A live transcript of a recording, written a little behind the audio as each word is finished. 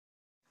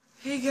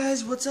Hey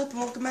guys, what's up?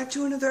 Welcome back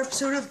to another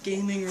episode of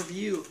Gaming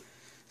Review.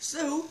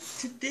 So,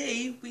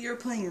 today we are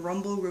playing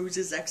Rumble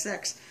Roses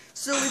XX.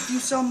 So, if you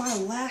saw my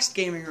last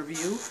gaming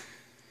review,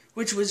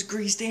 which was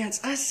Grease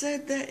Dance, I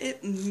said that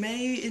it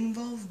may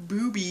involve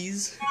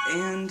boobies,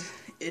 and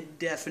it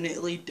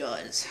definitely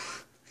does.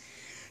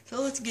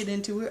 So, let's get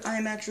into it. I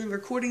am actually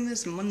recording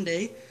this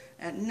Monday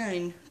at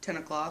 10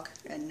 o'clock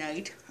at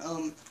night.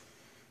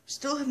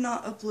 Still have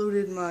not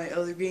uploaded my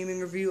other gaming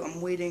review. I'm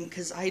waiting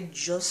because I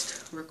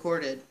just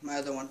recorded my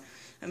other one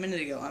a minute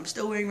ago. I'm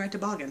still wearing my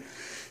toboggan.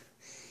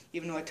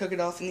 Even though I took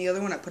it off in the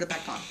other one, I put it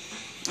back on.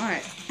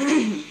 Alright.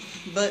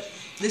 But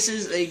this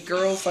is a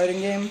girl fighting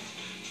game.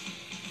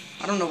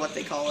 I don't know what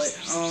they call it.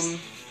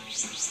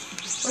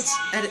 Let's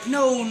edit.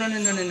 No.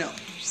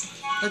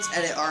 Let's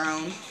edit our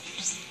own.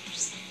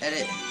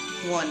 Edit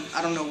 1.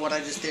 I don't know what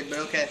I just did, but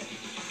okay.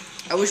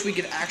 I wish we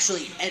could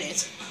actually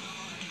edit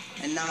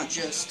and not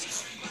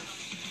just...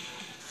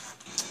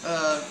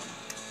 I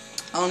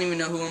don't even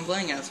know who I'm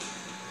playing as.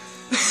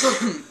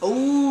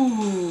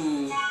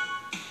 Oh,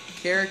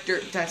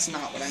 character. That's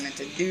not what I meant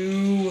to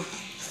do.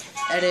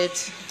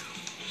 Edit.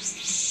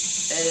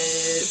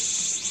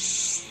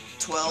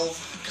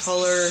 12.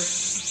 Color.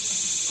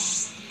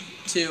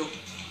 2.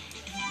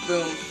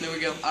 Boom. There we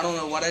go. I don't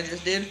know what I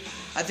just did.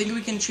 I think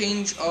we can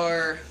change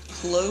our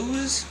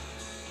clothes.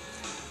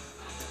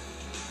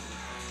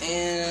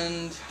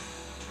 And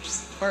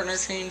partner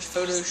change,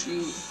 photo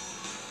shoot.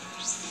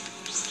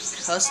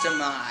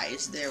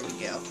 Customize. There we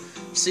go.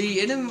 See,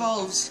 it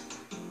involves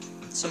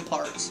some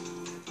parts.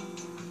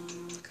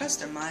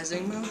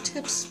 Customizing mode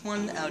tips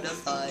 1 out of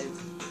 5.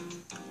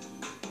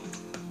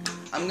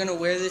 I'm gonna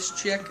wear this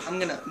chick. I'm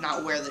gonna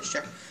not wear this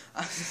chick.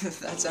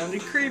 That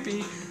sounded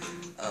creepy.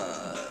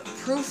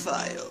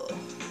 Profile.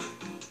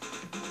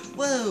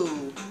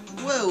 Whoa,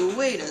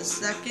 wait a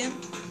second.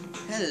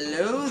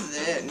 Hello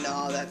there.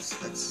 No,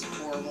 that's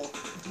horrible.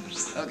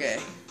 Okay.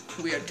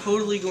 We are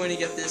totally going to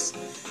get this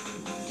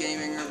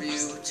gaming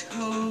review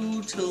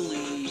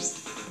totally.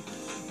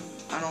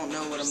 I don't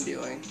know what I'm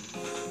doing.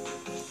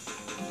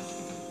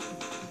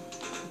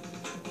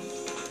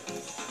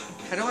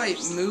 How do I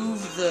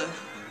move the...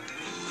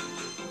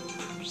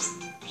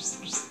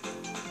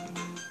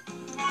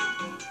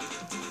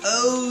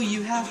 Oh,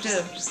 you have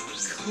to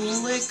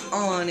click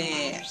on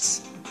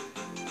it.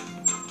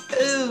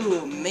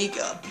 Oh,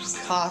 makeup,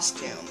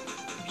 costume.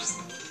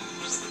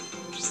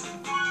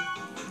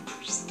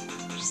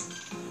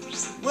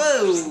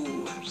 Whoa!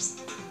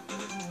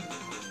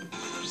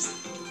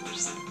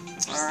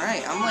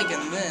 Alright, I'm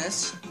liking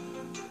this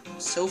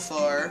so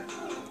far.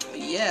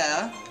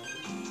 Yeah.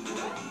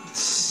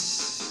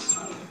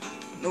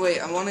 No,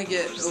 wait, I want to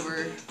get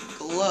over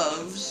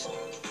gloves.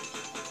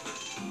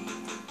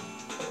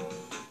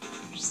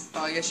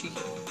 Oh, I guess you...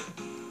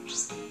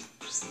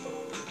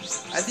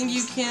 I think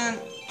you can't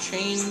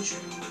change...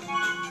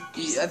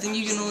 I think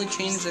you can only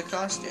change the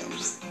costume.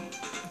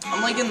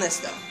 I'm liking this,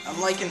 though.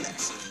 I'm liking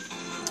this.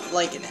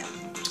 Liking it.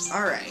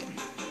 Alright.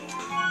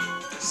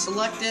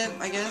 Select it,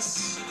 I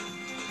guess.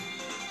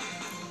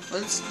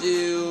 Let's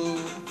do...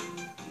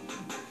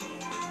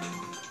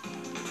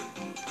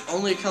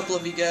 Only a couple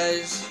of you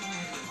guys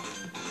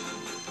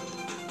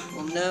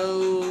will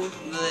know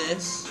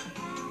this.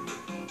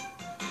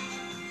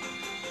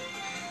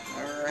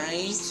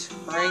 Alright.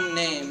 Ring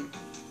name.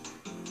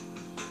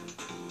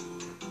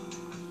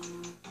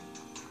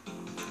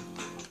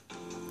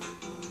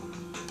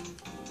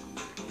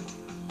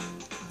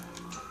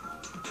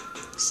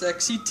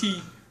 Sexy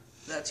T.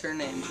 That's her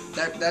name.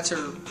 That's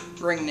her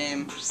ring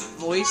name.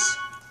 Voice.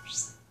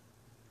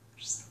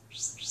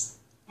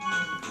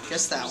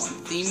 Guess that one.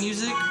 Theme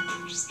music.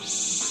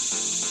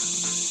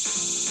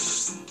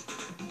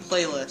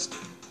 Playlist.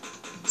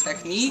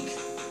 Technique.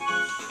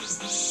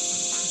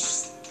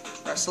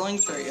 Wrestling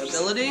 3.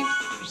 Ability.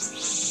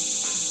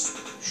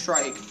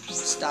 Strike.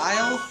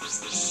 Style.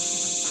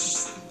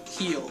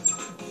 Heal.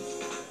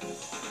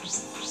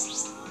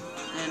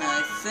 And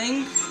I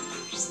think...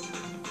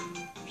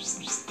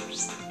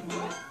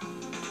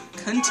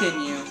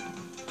 Continue.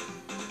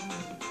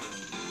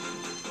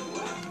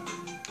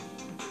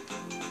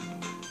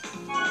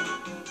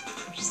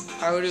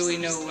 How do we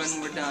know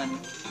when we're done?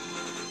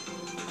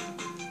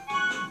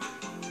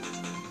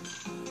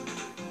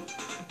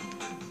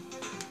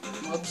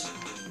 Whoops.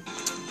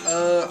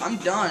 I'm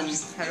done.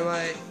 How do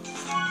I...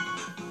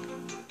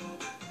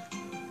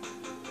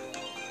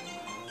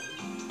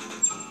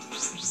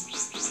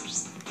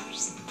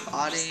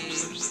 Body,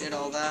 did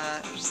all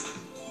that.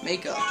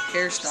 Makeup,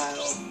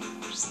 hairstyle.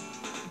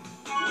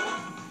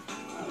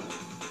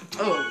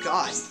 Oh,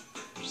 God.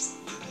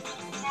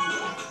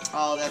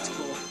 Oh, that's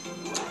cool.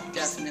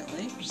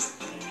 Definitely.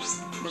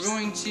 We're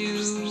going to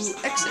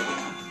exit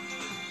now.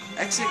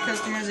 Exit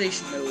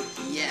customization mode.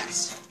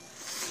 Yes.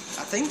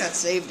 I think that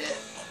saved it.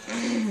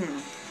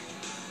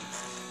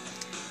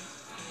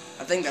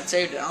 I think that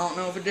saved it. I don't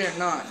know if it did or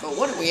not. But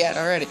what are we at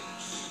already?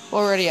 We're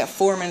already at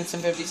 4 minutes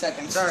and 50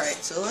 seconds.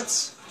 Alright, so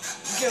let's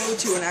go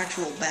to an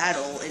actual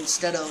battle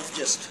instead of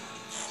just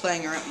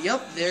playing around.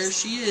 Yup, there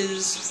she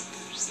is.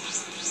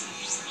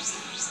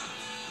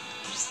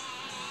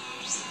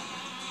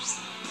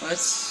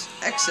 let's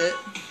exit.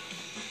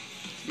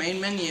 Main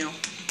menu.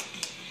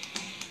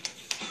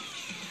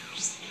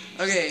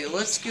 Okay,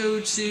 let's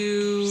go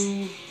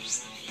to...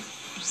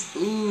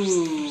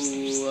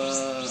 Ooh,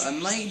 I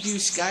might do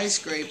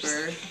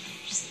Skyscraper.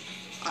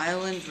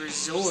 Island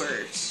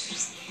Resort.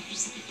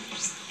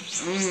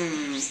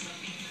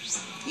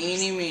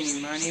 Eeny,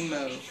 meeny, miny,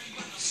 mo.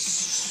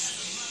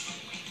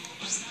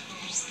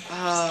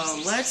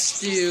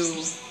 Let's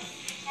do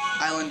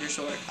Island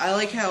Resort. I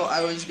like how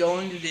I was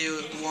going to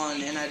do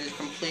one and I just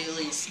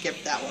completely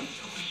skipped that one.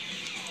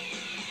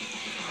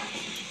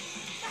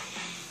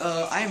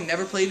 I have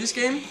never played this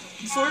game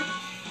before.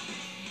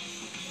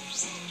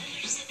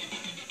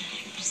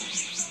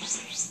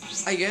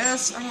 I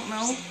guess, I don't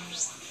know.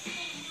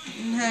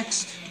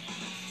 Next.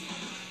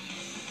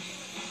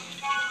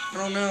 I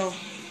don't know.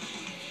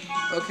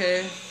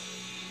 Okay.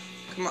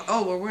 Come on.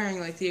 Oh, we're wearing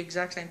like the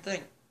exact same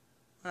thing.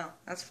 Wow,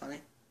 that's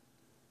funny.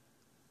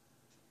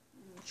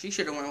 She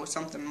should have went with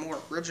something more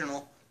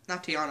original.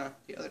 Not Tiana,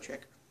 the other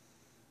chick.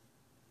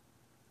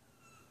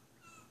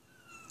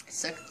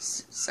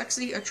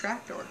 Sexy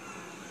attractor.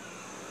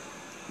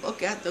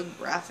 Look at the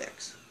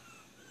graphics.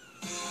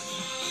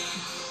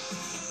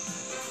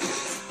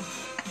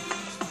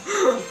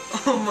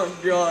 Oh my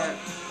god.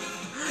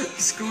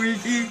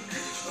 Squeaky.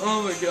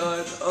 Oh my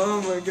god.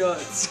 Oh my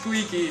god.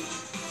 Squeaky.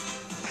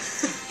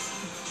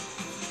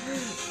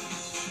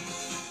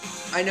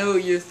 I know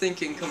you're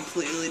thinking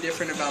completely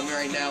different about me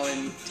right now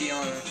and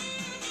Tiana.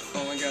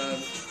 Oh my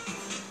god.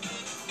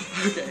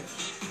 Okay.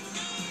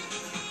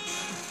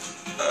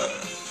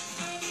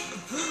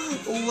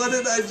 What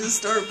did I just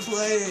start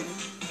playing?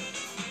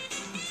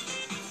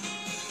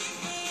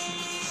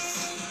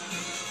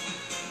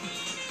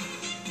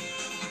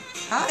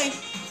 Hi.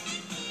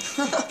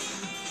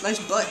 Nice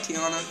butt,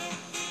 Tiana.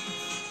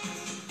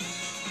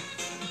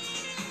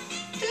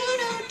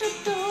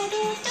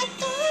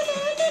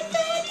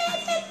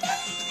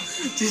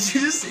 Did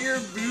you just see your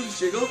boobs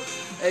jiggle?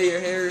 Hey,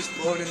 your hair is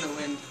blowing in the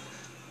wind.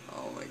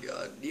 Oh my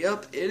god.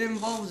 Yep, it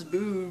involves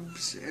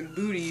boobs and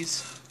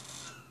booties.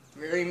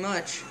 Very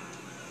much.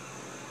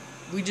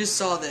 We just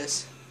saw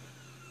this.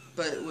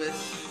 But with...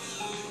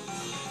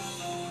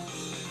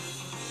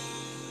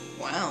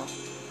 Wow.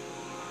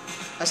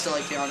 I still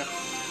like Tiana.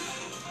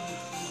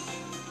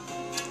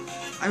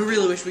 I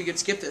really wish we could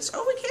skip this.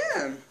 Oh, we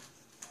can!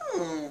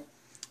 Oh.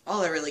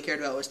 All I really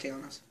cared about was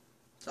Tiana's.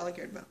 That's all I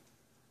cared about.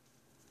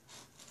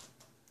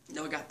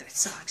 No, I got that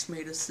socks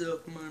made of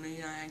silk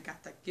money. I ain't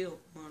got that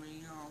guilt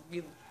money. I don't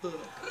give a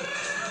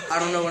fuck. I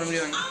don't know what I'm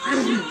doing.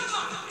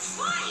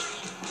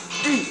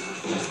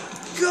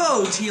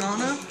 Go,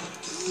 Tiana.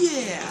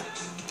 Yeah.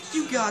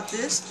 You got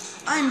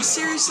this. I'm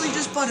seriously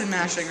just button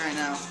mashing right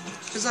now.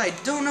 Because I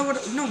don't know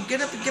what... No,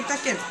 get up and get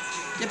back in.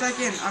 Get back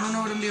in. I don't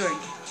know what I'm doing.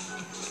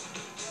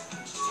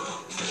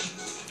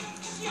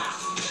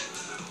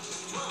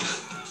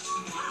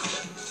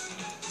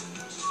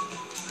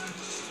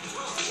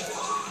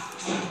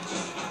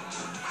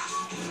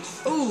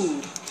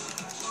 Ooh.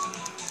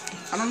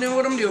 I don't know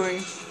what I'm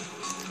doing.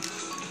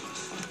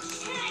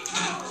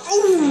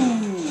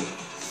 Ooh.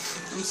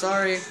 I'm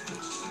sorry.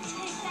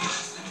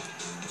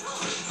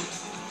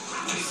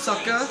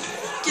 Sucker.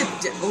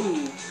 Get down.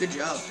 Ooh, good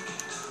job.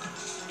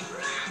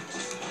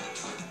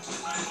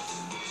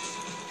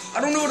 I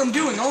don't know what I'm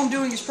doing. All I'm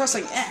doing is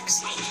pressing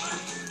X.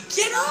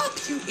 Get up,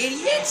 you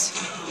idiot!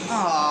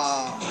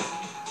 Aw.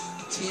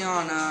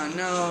 Tiana,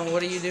 no.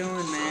 What are you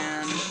doing,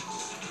 man?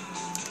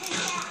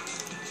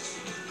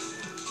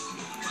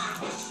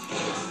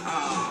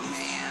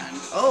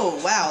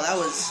 Oh, wow, that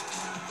was...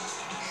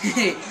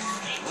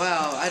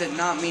 Wow, I did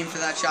not mean for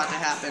that shot to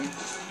happen.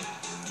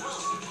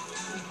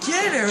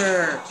 Get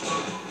her!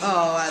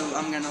 Oh,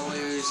 I'm gonna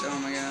lose. Oh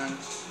my god.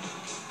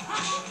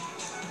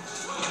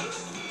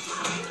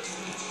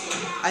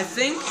 I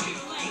think...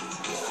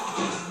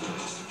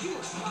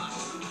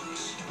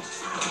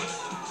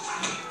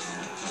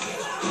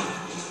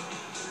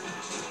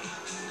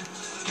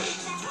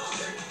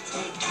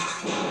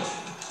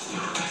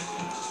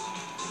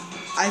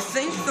 I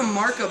think the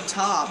mark up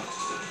top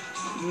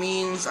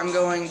means I'm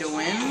going to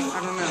win.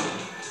 I don't know.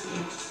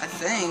 I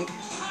think.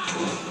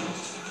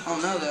 I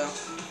don't know though.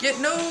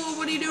 No,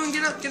 what are you doing?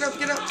 Get up, get up,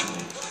 get up.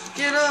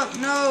 Get up,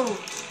 no.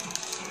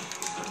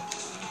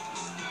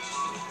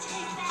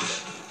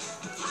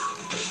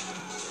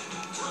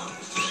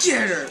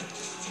 Get her.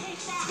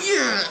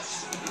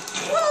 Yes.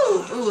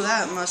 Woo. Ooh,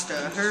 that must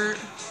have hurt.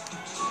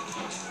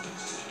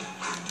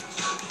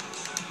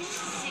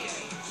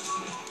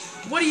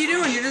 What are you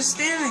doing? You're just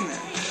standing there.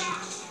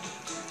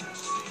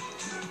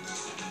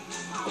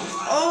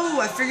 Oh,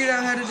 I figured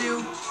out how to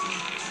do.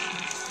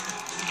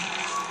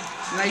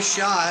 Nice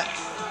shot.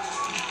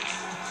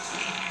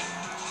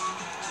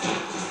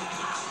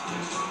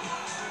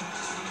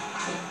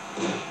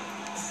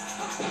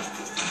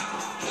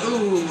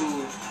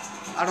 Ooh.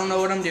 I don't know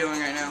what I'm doing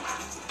right now.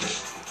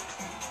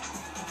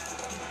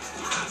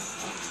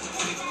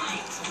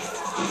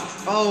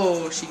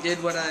 Oh, she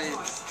did what I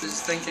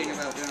was thinking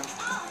about doing.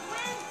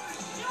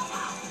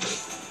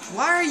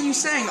 Why are you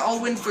saying I'll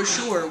win for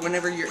sure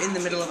whenever you're in the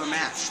middle of a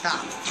match?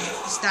 Stop.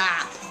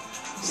 Stop.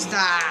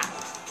 Stop.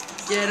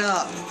 Get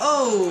up.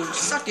 Oh,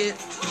 suck it.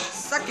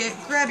 Suck it.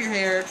 Grab your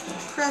hair.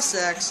 Press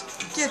X.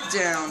 Get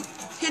down.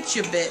 Hit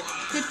ya bit.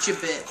 Hit ya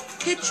bit.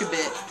 Hit ya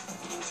bit.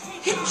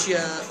 Hit ya.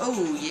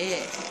 Oh,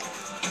 yeah.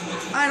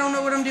 I don't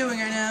know what I'm doing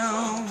right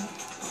now.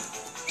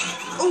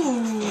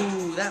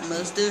 Oh, that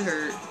must have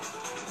hurt.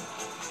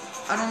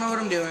 I don't know what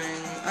I'm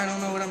doing. I don't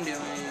know what I'm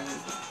doing.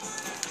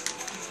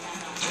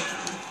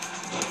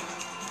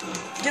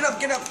 Get up,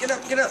 get up, get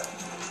up, get up.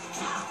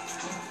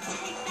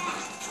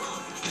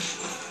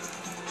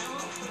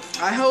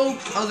 I hope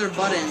other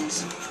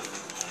buttons.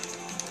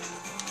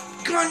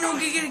 Come on, no,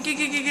 get up, get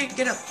up,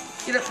 get up,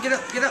 get up,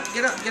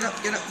 get up, get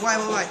up, get up. Why?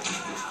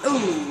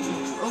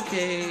 Oh,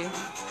 okay.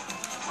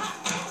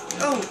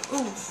 Oh,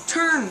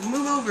 turn,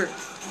 move over.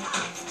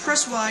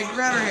 Press Y,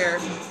 grab her hair.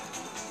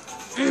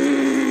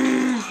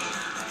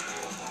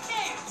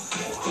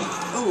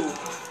 Oh.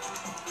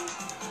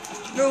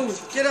 No,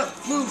 get up,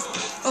 move.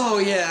 Oh,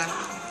 yeah.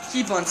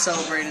 Keep on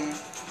celebrating.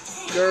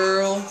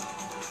 Girl.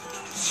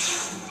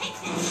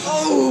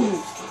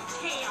 Oh!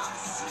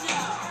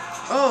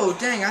 Oh,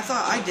 dang, I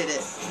thought I did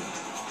it.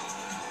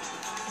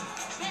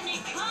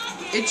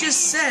 It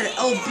just said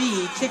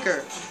LB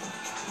kicker.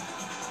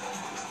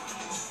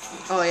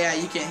 Oh, yeah,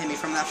 you can't hit me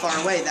from that far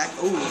away.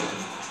 Ooh.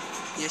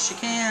 Yes, you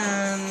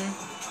can.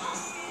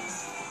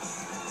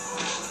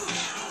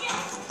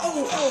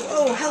 Oh,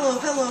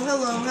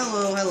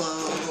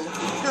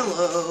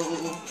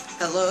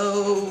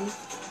 hello.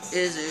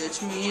 Is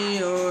it me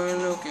you're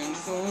looking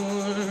for?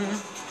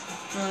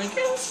 I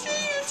can see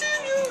it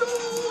in your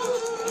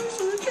eyes,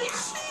 I can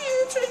see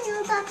it in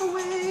your back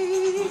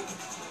away.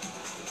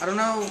 I don't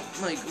know,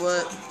 like,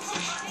 what?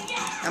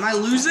 Am I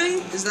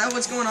losing? Is that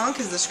what's going on?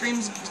 Because the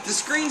screen's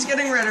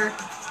getting redder.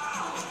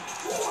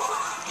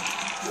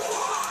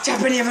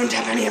 Tap any of them,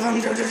 tap any of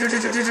them.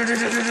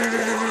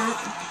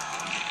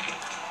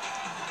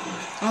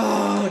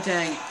 Oh,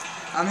 dang.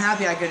 I'm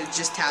happy I could have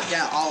just tapped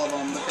out all of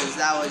them because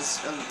that was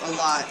a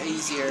lot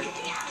easier.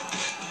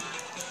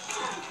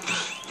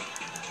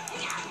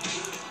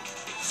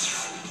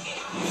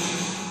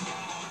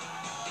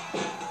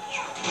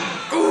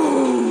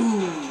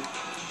 Ooh!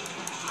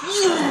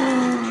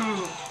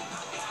 Yeah!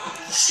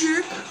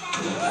 Chick!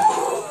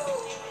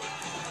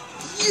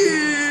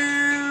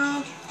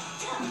 Yeah!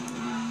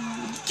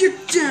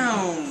 Get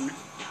down!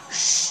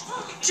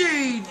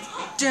 Stay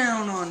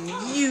down on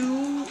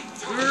you,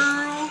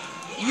 girl.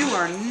 You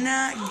are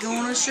not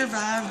gonna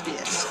survive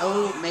this.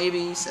 Oh,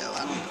 maybe so.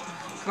 I don't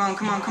know.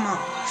 Come on.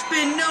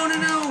 Spin.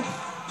 No.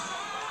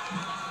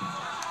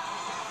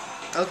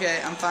 Okay,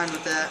 I'm fine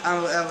with that.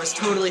 I was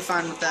totally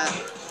fine with that.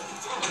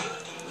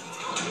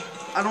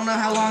 I don't know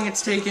how long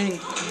it's taking.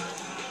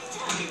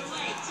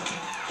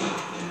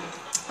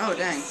 Oh,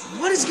 dang.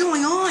 What is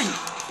going on?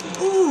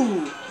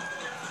 Ooh.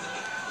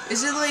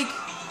 Is it like...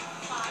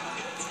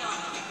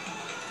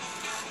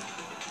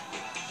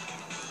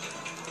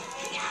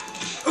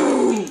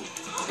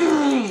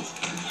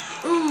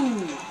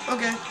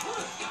 Okay.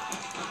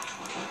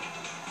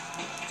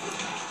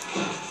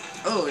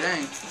 Oh,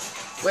 dang.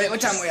 Wait,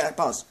 what time are we at?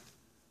 Pause.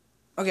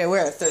 Okay, we're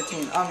at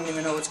 13. I don't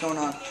even know what's going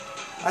on.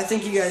 I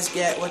think you guys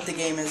get what the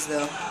game is,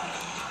 though.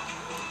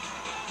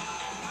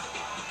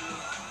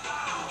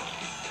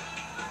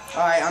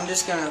 Alright, I'm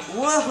just gonna...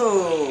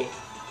 Whoa!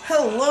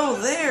 Hello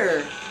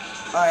there!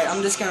 Alright,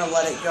 I'm just gonna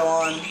let it go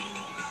on.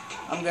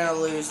 I'm gonna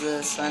lose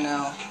this, I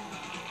know.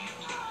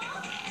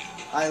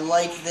 I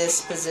like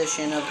this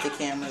position of the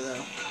camera,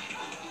 though.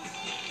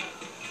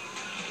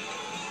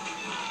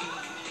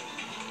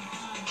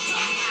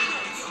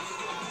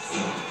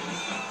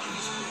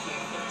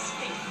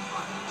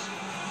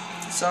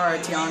 Sorry,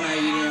 Tiana,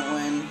 you didn't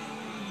win.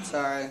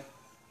 Sorry.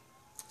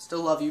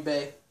 Still love you,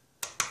 bae.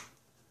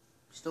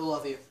 Still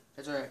love you.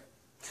 That's alright.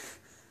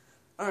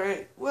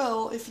 Alright,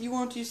 well, if you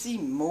want to see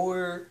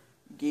more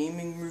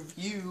gaming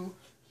review,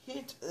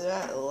 hit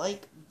that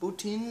like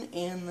button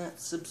and that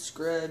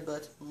subscribe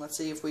button. Let's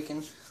see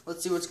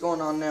what's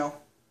going on now.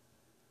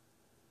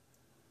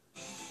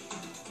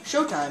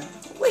 Showtime.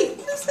 Wait,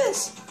 what is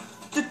this?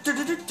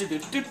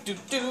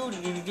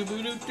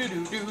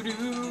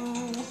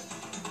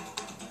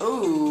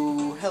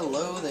 Oh,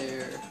 hello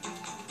there.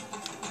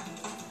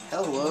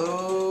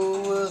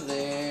 Hello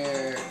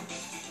there.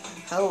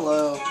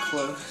 Hello,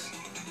 close.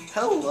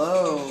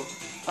 Hello.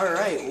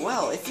 Alright,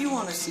 well, if you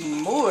want to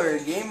see more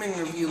gaming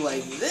review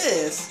like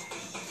this,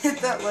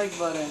 hit that like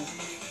button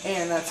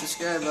and that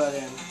subscribe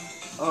button.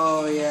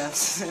 Oh,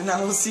 yes. And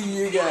I will see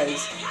you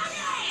guys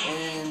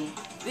in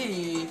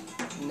the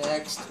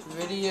next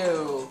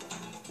video.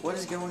 What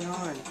is going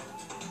on?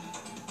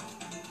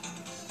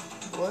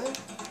 What?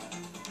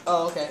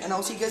 Oh, okay. And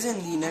I'll see you guys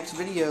in the next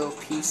video.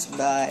 Peace.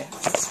 Bye.